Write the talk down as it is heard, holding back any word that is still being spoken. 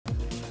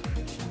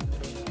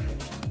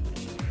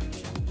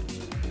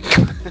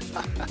They're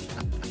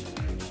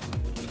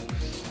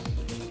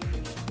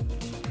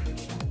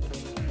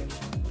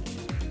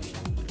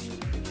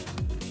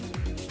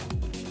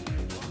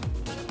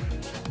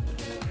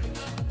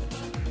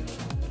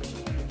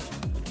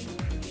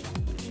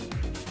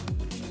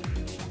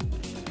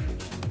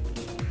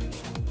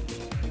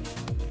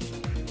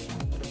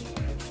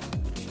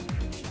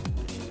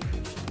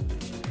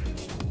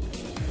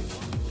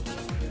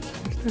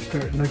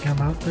starting to come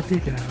out. They're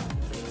peeking out.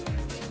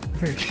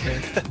 They're very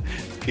scared.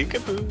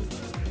 Peekaboo.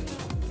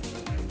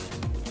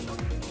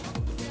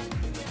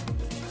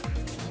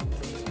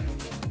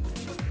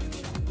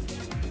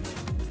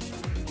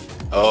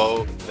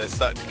 Oh, they're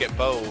starting to get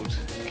bold.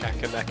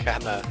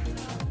 Kakanakana.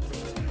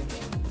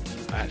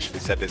 I actually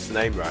said its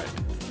name right.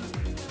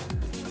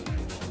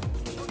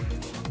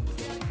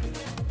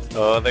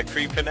 Oh, they're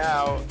creeping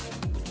out.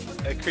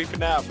 They're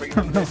creeping out. Bring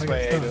them this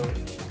way, Adel.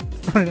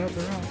 Right out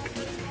the rock.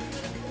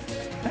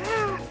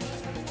 Ah!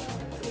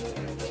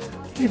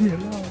 Leave me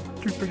alone.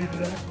 Too pretty to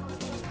die.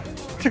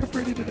 Too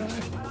pretty to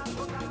die.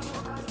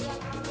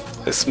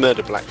 Let's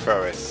murder Black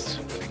Forest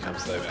when he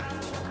comes over.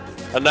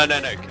 Oh, no.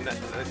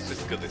 Let's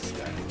just go this way.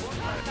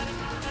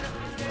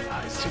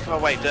 Ah, it's too far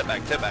away.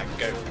 Dirtbag,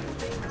 go.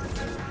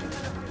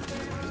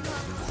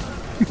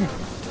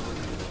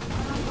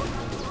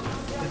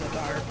 In the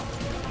dark.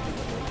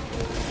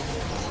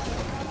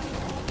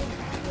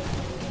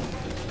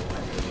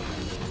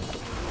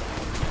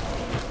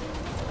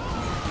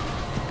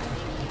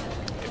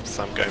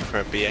 So I'm going for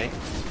a BA.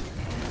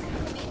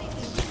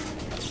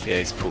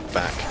 BA's pulled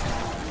back.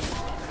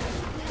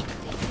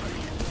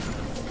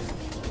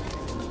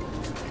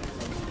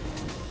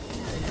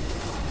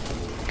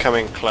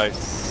 Coming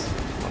close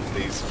on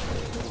these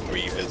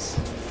Reavers.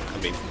 I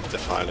mean,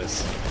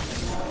 Defilers.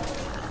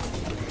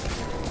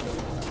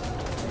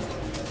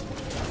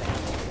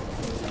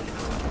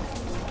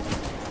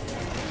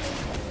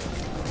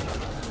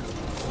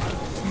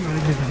 I'm not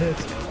even hit.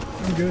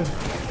 I'm good.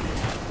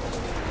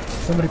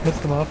 Somebody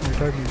pissed them off and you're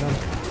targeting them.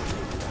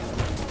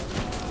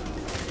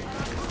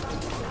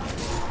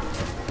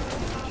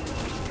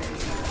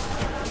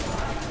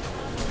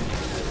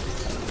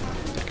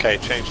 Okay,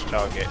 change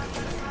target.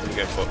 We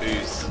go for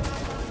Ooze.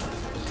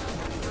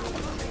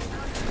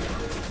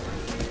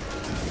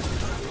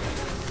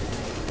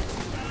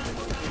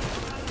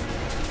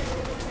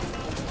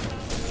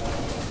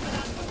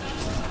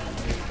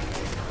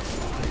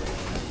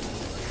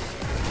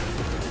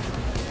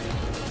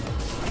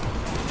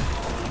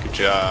 Good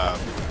job.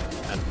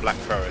 And Black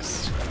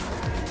Forest.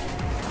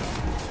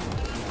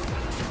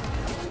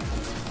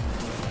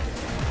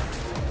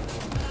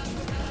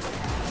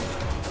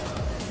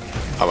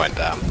 I went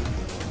down.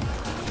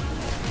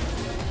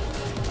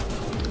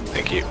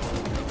 Thank you.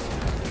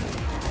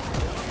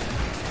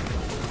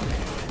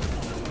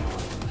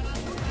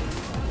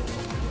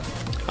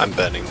 I'm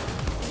burning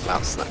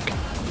Loud Snack.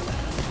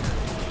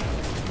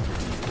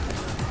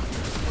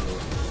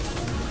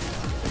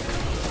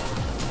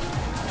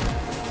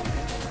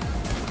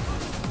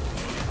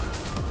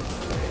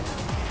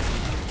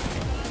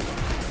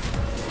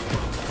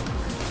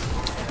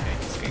 Okay,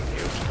 he's getting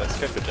healed. Let's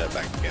go for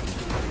Dirtbag again.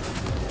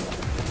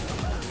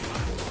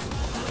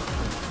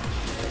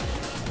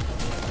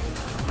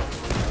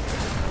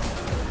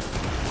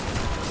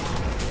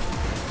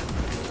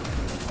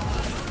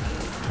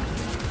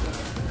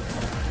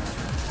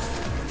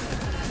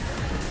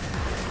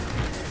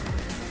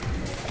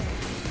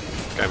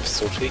 Going for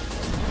Salty.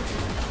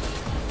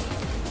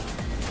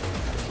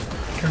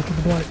 Careful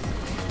the blight.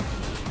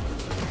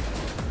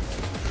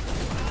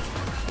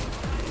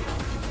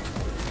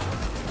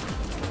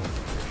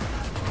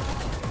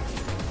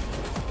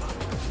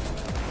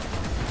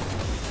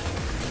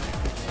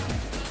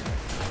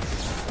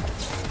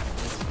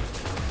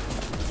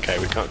 Okay,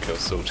 we can't kill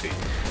Salty.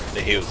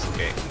 The heals are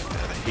getting,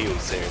 the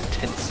heals are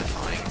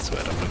intensifying. That's the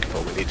word I'm looking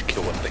for. We need to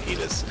kill one of the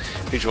healers.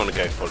 Who do you want to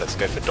go for? Let's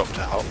go for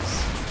Dr. Hox.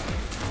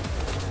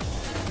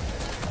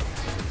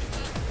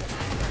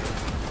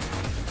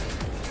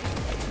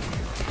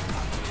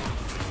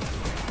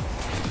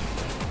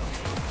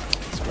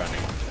 He's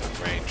running out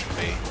of range for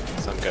me.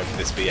 So I'm going for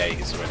this VA.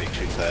 He's already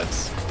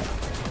 2/3.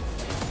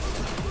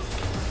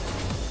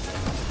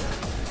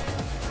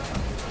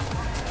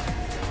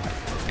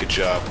 Good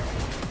job.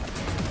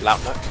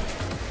 Loudnut.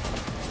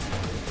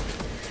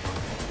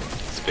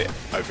 It's a bit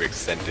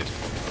overextended.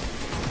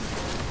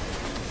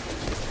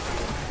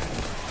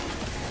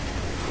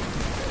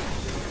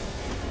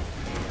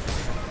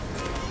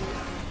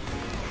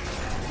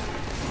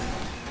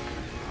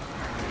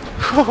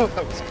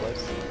 That was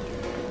close.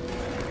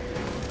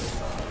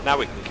 Now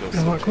we can kill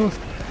Got a lot Salty. close.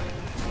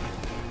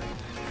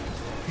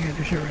 You can't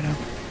do shit right now.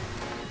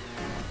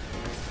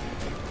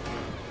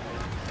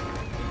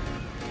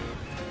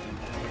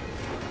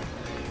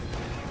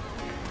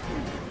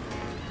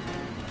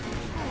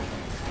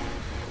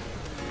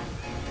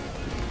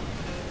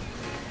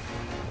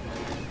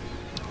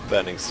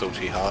 Burning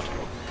Salty hard.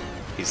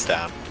 He's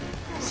down.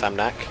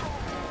 Samnak.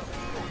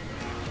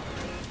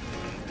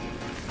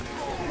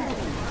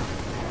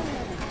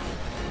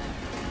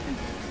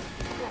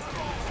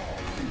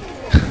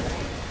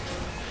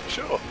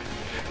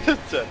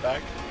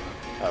 dirtbag.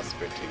 Oh,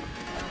 sprinting.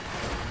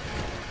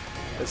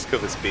 Let's kill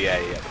this BA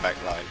at the back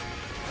line.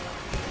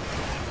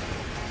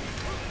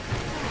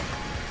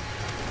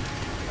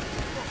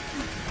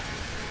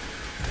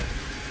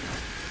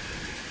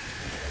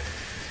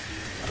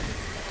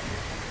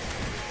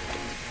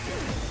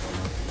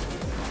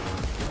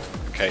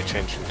 Okay,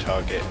 changing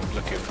target,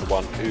 looking for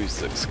one.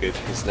 Ooze looks good.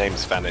 His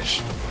name's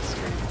vanished on my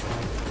screen.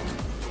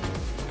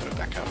 Gotta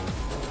back up.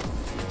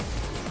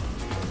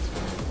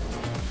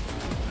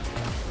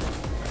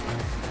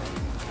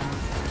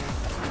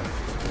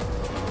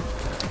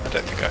 I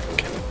don't think I can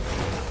kill him.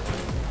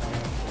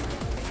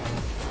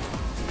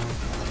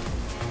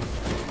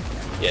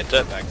 Yeah,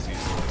 dirtbag's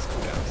useful as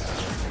cooldowns.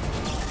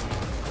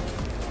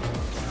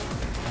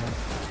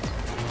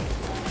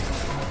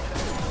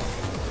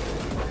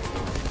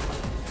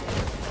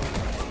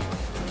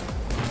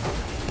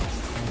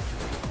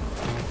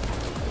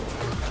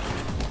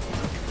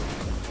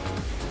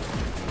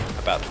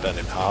 About to burn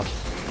him hard.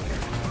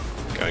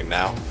 Going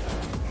now.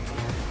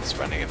 He's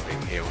running and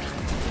being healed.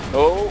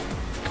 Oh,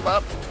 come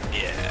up.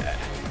 Yeah.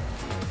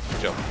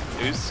 Good job.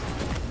 Ooze.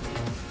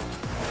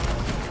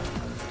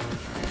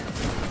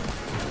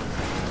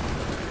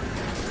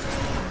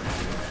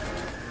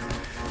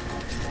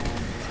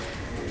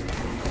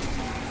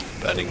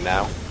 Burning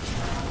now.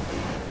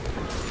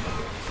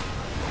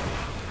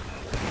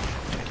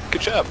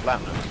 Good job,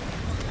 Platinum.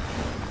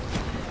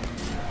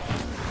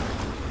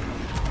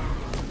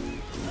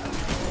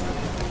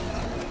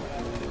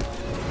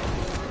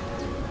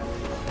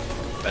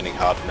 Burning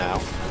hard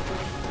now.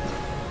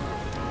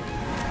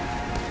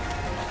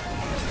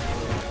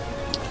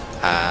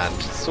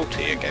 And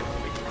salty again,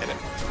 we can hit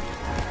it.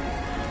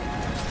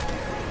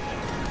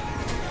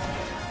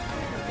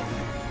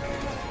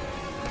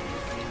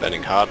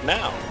 Burning hard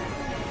now.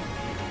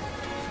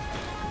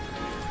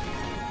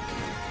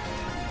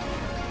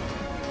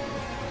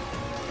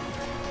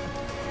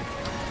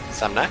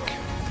 Samnak.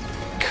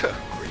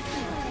 Grief.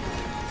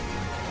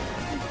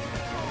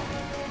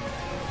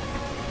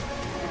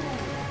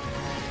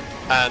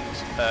 And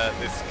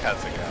this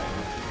Kaza guy.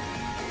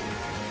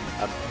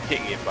 I'm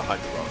hitting him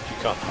behind the rock. You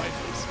can't hide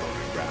from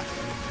Smoldering Wrath.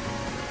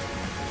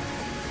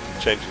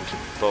 Changing to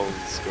Bold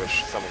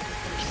Squish. Someone can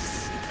finish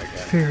this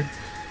again. Feared.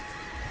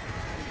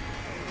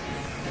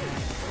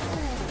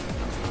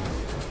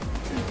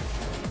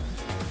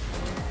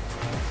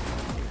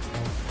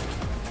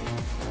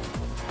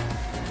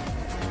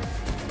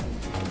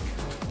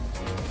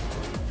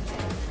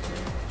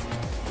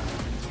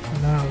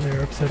 Now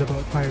they're upset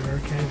about Fire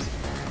Arcades.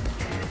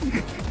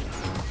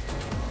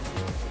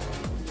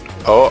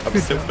 Oh, I'm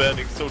Good still job.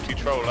 burning Salty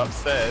Troll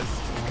upstairs.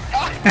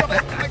 I got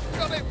him! I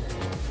got him!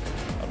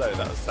 Oh no,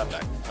 that was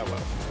Samnak. Oh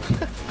well.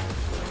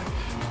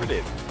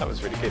 Brilliant. That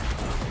was really good.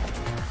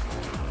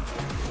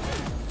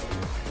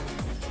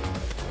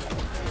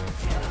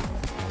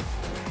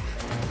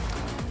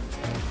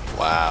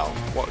 Wow,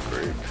 what a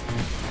group.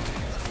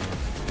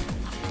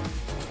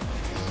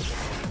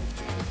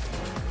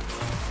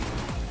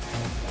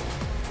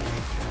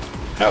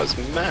 That was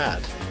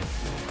mad.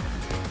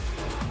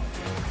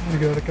 I'm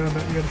gonna go out of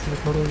combat, you gotta see the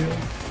total heal.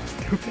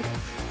 Stupid.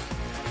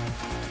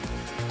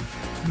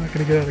 I'm not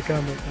gonna get out of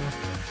combat now.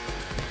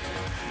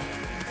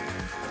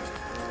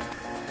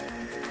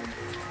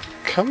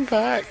 Come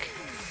back.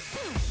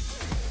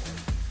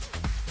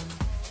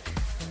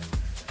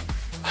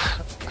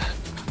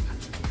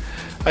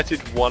 I did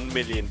 1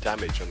 million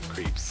damage on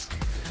creeps.